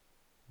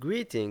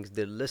Greetings,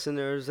 dear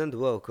listeners, and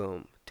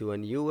welcome to a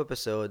new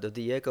episode of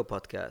the Echo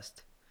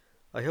Podcast.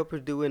 I hope you're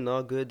doing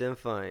all good and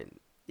fine,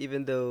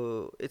 even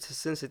though it's a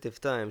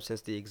sensitive time since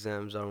the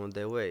exams are on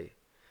their way.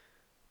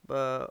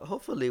 But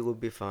hopefully, we'll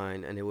be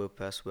fine and it will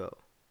pass well.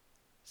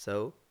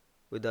 So,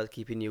 without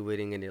keeping you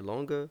waiting any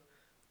longer,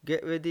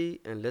 get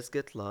ready and let's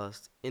get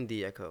lost in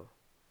the Echo.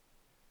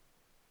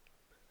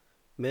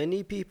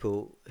 Many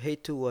people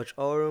hate to watch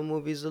horror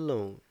movies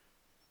alone,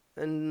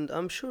 and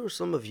I'm sure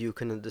some of you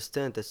can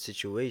understand that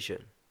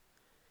situation.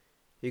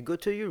 You go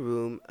to your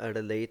room at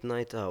a late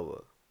night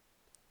hour.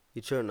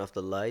 You turn off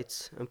the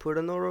lights and put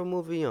an horror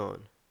movie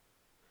on.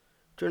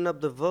 Turn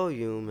up the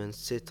volume and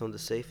sit on the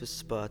safest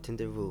spot in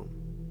the room.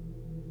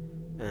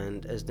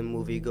 And as the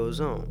movie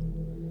goes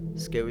on,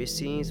 scary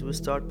scenes will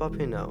start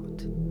popping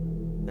out.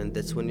 And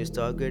that's when you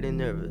start getting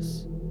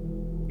nervous.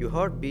 Your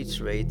heartbeat's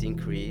rate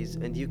increase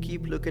and you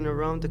keep looking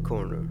around the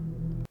corner.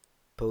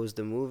 Pause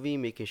the movie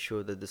making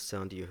sure that the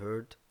sound you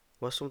heard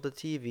was from the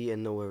TV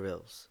and nowhere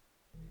else.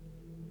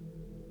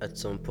 At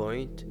some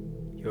point,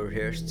 your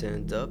hair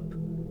stands up,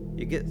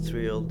 you get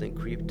thrilled and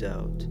creeped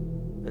out,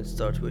 and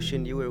start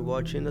wishing you were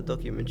watching a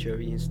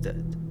documentary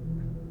instead.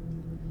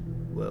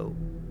 Well,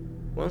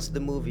 once the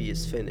movie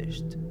is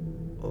finished,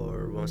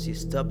 or once you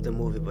stop the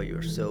movie by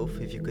yourself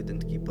if you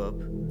couldn't keep up,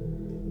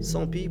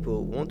 some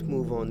people won't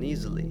move on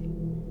easily.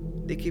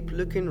 They keep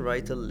looking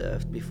right and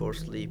left before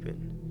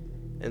sleeping,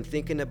 and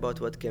thinking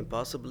about what can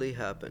possibly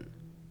happen.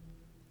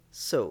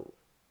 So,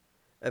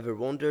 ever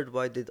wondered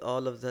why did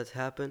all of that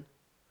happen?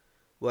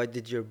 Why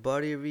did your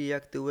body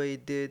react the way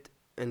it did,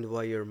 and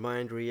why your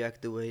mind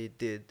react the way it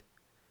did?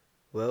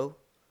 Well,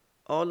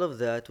 all of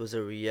that was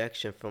a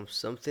reaction from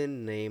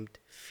something named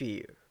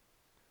fear.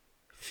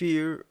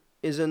 Fear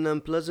is an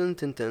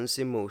unpleasant, intense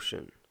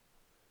emotion.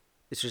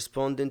 It's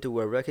responding to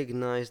a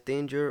recognized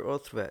danger or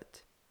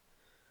threat.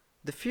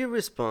 The fear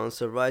response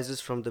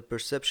arises from the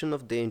perception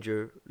of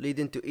danger,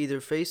 leading to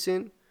either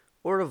facing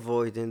or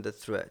avoiding the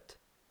threat,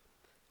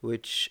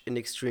 which, in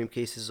extreme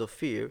cases of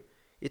fear,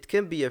 it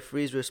can be a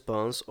freeze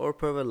response or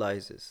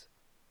paralyzes.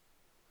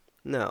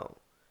 Now,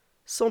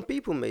 some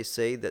people may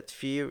say that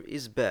fear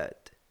is bad,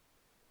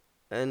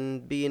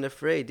 and being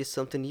afraid is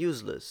something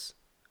useless.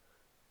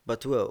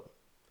 But well,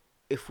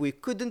 if we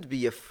couldn't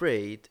be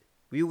afraid,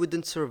 we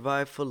wouldn't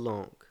survive for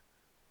long.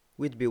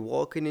 We'd be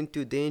walking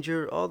into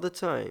danger all the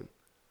time,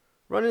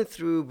 running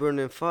through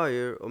burning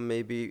fire or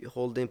maybe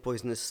holding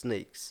poisonous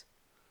snakes.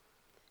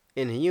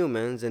 In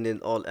humans and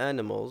in all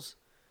animals,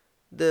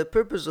 the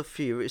purpose of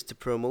fear is to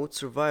promote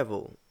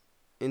survival.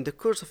 In the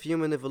course of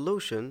human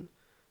evolution,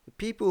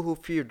 people who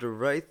fear the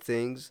right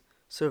things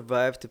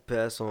survive to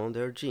pass on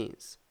their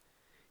genes.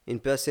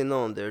 In passing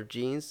on their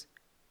genes,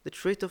 the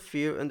trait of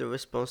fear and the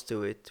response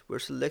to it were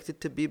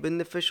selected to be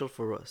beneficial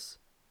for us.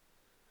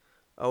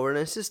 Our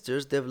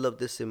ancestors developed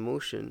this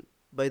emotion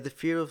by the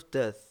fear of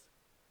death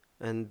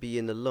and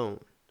being alone.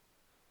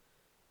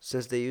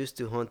 Since they used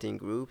to hunt in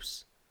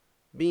groups,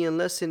 being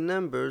less in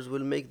numbers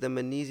will make them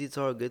an easy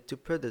target to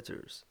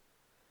predators,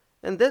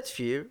 and that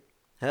fear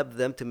helped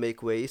them to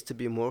make ways to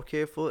be more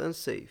careful and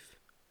safe.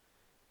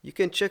 You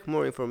can check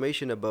more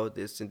information about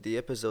this in the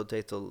episode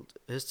titled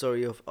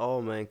History of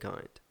All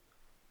Mankind.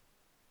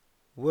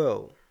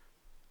 Well,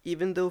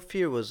 even though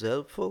fear was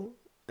helpful,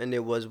 and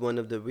it was one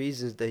of the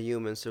reasons that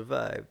humans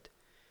survived,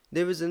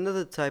 there is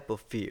another type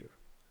of fear.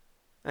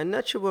 A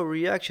natural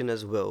reaction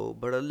as well,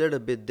 but a little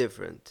bit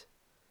different.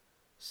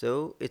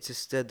 So, it's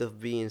instead of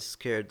being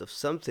scared of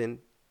something,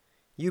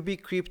 you be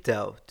creeped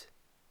out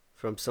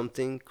from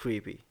something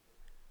creepy.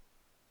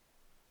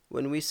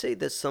 When we say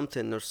that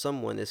something or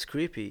someone is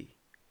creepy,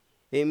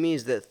 it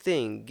means that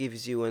thing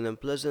gives you an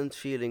unpleasant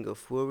feeling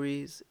of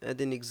worries and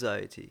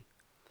anxiety.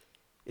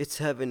 It's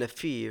having a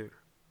fear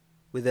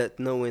without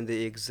knowing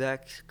the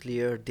exact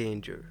clear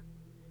danger,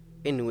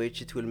 in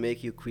which it will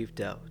make you creeped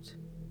out.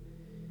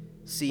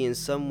 Seeing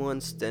someone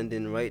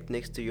standing right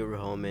next to your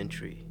home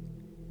entry,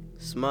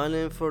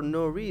 smiling for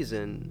no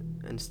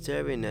reason and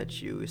staring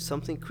at you is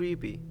something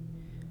creepy,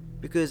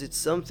 because it's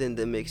something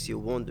that makes you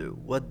wonder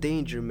what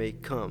danger may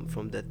come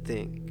from that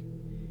thing.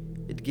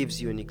 It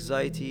gives you an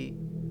anxiety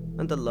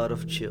and a lot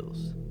of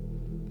chills.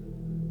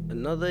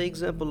 Another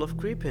example of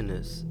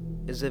creepiness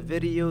is a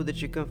video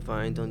that you can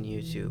find on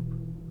YouTube.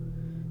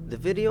 The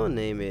video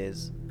name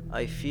is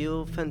I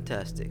Feel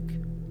Fantastic,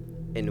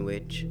 in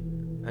which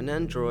an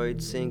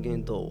android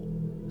singing doll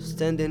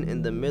standing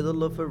in the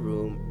middle of a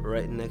room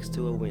right next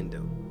to a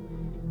window,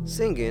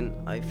 singing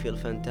I Feel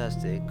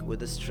Fantastic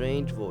with a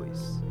strange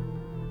voice.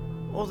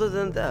 Other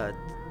than that,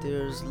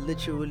 there's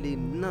literally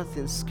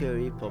nothing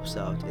scary pops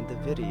out in the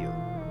video,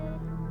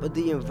 but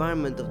the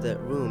environment of that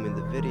room in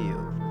the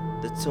video,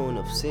 the tone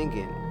of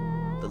singing,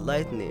 the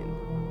lighting,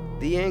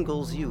 the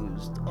angles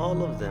used,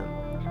 all of them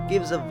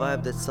gives a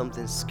vibe that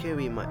something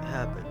scary might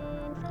happen,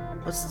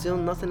 but still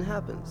nothing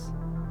happens,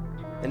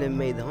 and it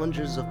made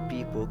hundreds of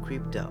people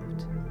creeped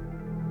out.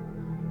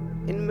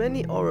 In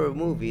many horror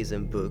movies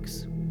and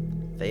books,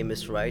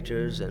 famous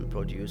writers and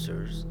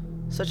producers,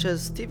 such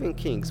as Stephen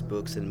King's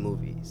books and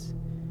movies,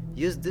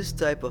 Use this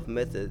type of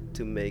method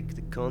to make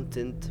the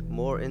content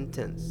more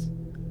intense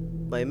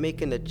by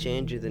making a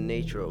change in the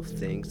nature of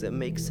things that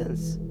make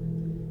sense,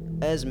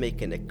 as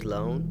making a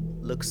clown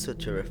look so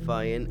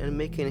terrifying and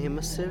making him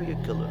a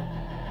serial killer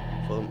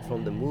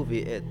from the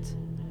movie It.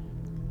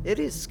 It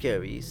is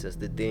scary since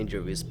the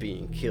danger is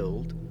being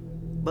killed,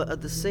 but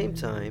at the same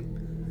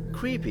time,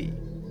 creepy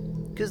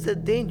because the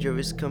danger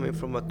is coming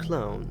from a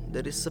clown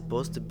that is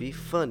supposed to be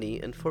funny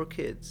and for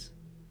kids.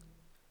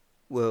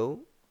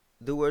 Well,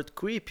 the word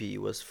creepy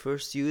was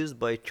first used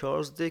by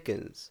Charles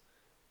Dickens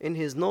in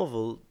his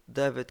novel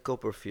David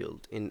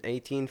Copperfield in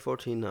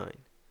 1849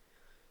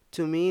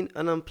 to mean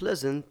an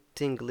unpleasant,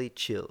 tingly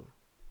chill.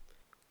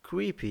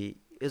 Creepy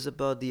is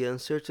about the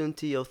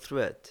uncertainty of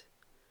threat.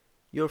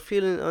 You're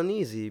feeling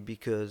uneasy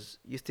because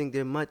you think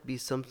there might be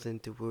something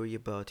to worry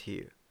about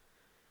here,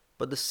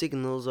 but the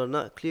signals are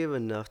not clear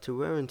enough to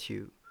warrant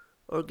you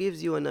or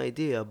gives you an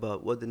idea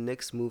about what the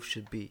next move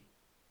should be.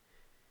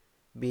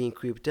 Being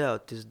creeped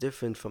out is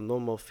different from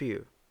normal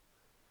fear.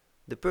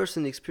 The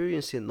person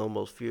experiencing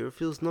normal fear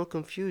feels no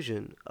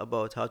confusion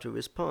about how to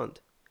respond.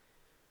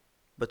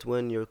 But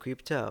when you're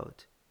creeped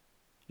out,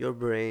 your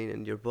brain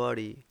and your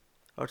body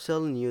are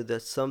telling you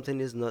that something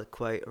is not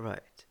quite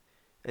right,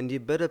 and you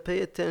better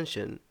pay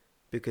attention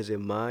because it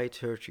might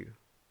hurt you.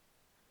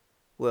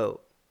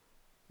 Well,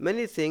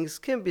 many things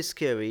can be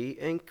scary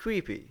and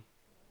creepy,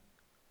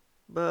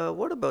 but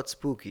what about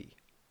spooky?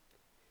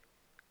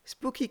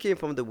 Spooky came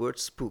from the word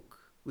spook,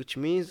 which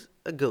means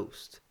a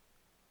ghost.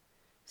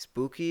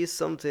 Spooky is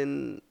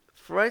something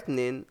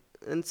frightening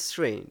and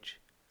strange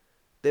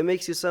that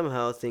makes you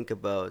somehow think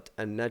about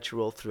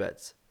unnatural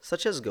threats,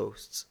 such as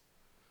ghosts.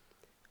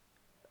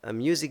 A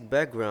music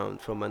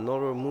background from an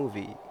horror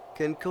movie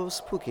can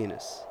cause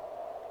spookiness.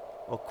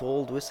 A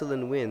cold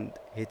whistling wind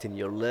hitting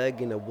your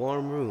leg in a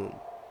warm room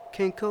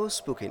can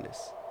cause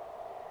spookiness.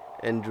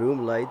 And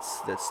room lights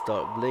that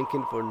start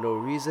blinking for no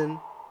reason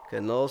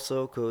can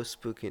also cause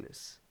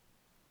spookiness.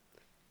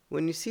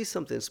 When you see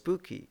something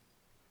spooky,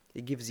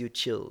 it gives you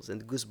chills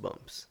and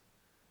goosebumps,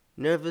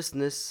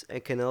 nervousness,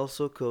 and can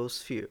also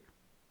cause fear.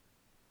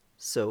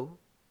 So,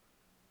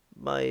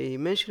 by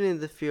mentioning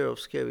the fear of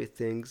scary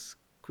things,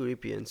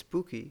 creepy and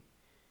spooky,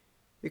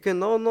 we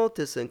can all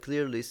notice and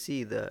clearly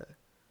see that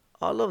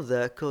all of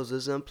that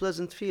causes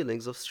unpleasant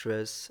feelings of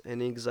stress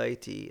and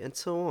anxiety and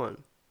so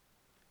on.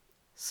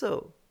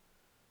 So,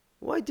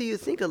 why do you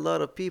think a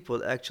lot of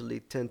people actually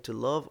tend to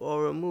love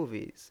horror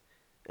movies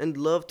and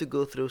love to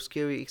go through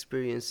scary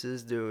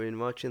experiences during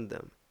watching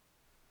them?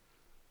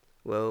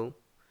 Well,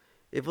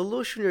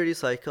 evolutionary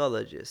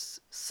psychologists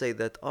say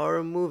that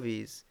horror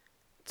movies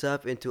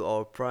tap into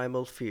our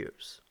primal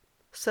fears,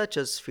 such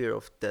as fear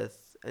of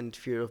death and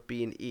fear of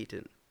being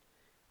eaten,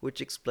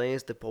 which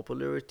explains the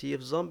popularity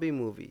of zombie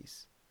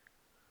movies.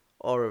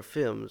 Horror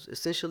films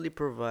essentially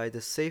provide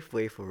a safe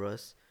way for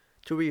us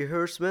to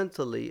rehearse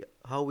mentally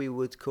how we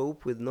would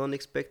cope with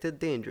non-expected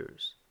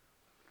dangers.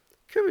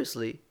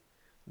 Curiously,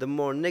 the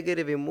more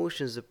negative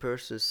emotions a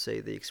person say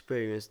they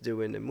experience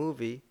during a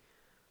movie,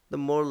 the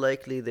more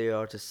likely they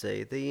are to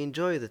say they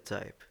enjoy the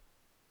type.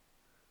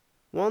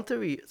 One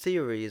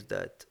theory is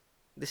that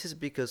this is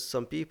because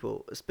some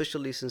people,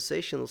 especially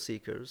sensational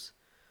seekers,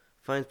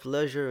 find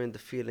pleasure in the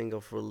feeling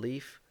of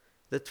relief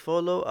that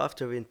follow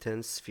after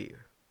intense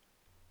fear.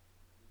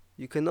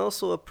 You can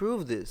also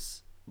approve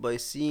this by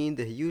seeing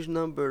the huge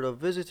number of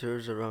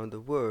visitors around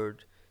the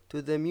world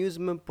to the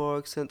amusement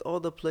parks and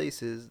other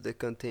places that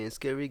contain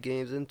scary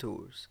games and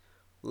tours,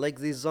 like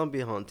these zombie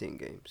hunting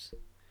games.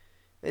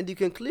 And you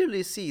can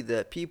clearly see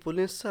that people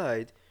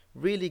inside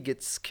really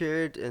get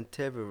scared and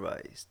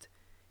terrorized.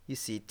 You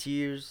see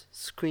tears,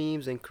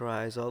 screams, and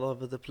cries all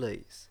over the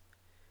place.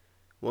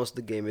 Once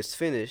the game is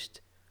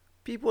finished,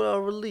 people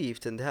are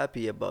relieved and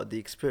happy about the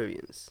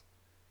experience.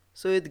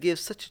 So it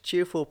gives such a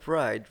cheerful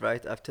pride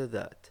right after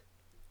that.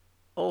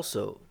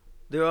 Also,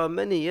 there are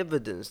many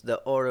evidence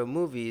that horror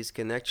movies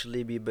can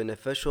actually be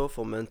beneficial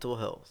for mental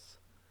health.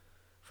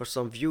 For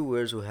some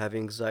viewers who have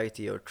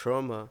anxiety or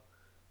trauma,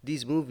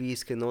 these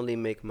movies can only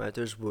make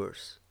matters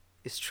worse.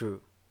 It's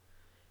true.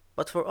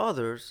 But for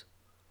others,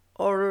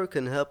 horror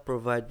can help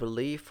provide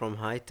relief from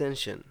high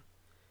tension.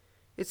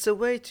 It's a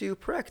way to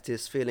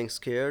practice feeling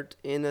scared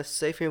in a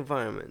safe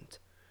environment,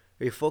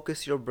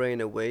 refocus your brain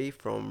away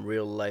from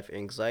real life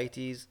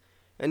anxieties,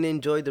 and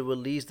enjoy the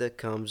release that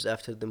comes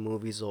after the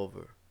movie's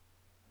over.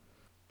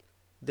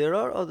 There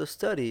are other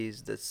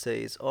studies that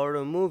says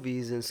horror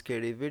movies and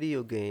scary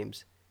video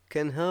games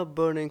can help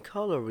burning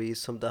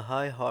calories from the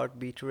high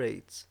heartbeat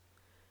rates,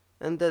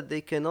 and that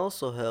they can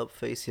also help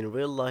facing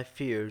real life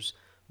fears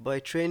by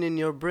training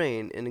your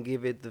brain and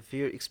give it the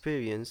fear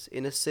experience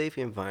in a safe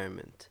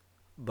environment.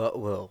 But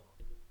well,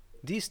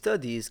 these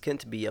studies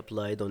can't be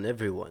applied on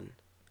everyone.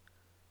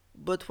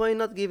 But why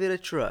not give it a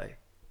try?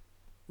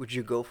 Would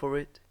you go for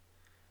it?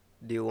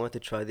 Do you want to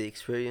try the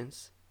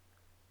experience?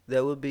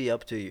 That will be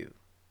up to you.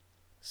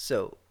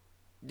 So,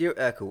 dear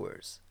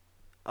echoers,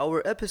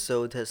 our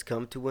episode has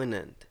come to an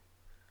end.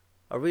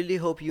 I really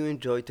hope you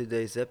enjoyed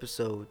today's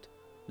episode,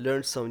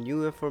 learned some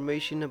new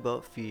information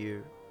about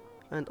fear,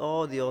 and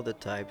all the other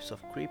types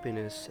of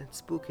creepiness and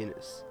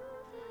spookiness.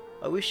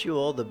 I wish you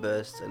all the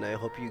best and I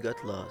hope you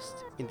got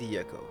lost in the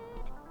echo.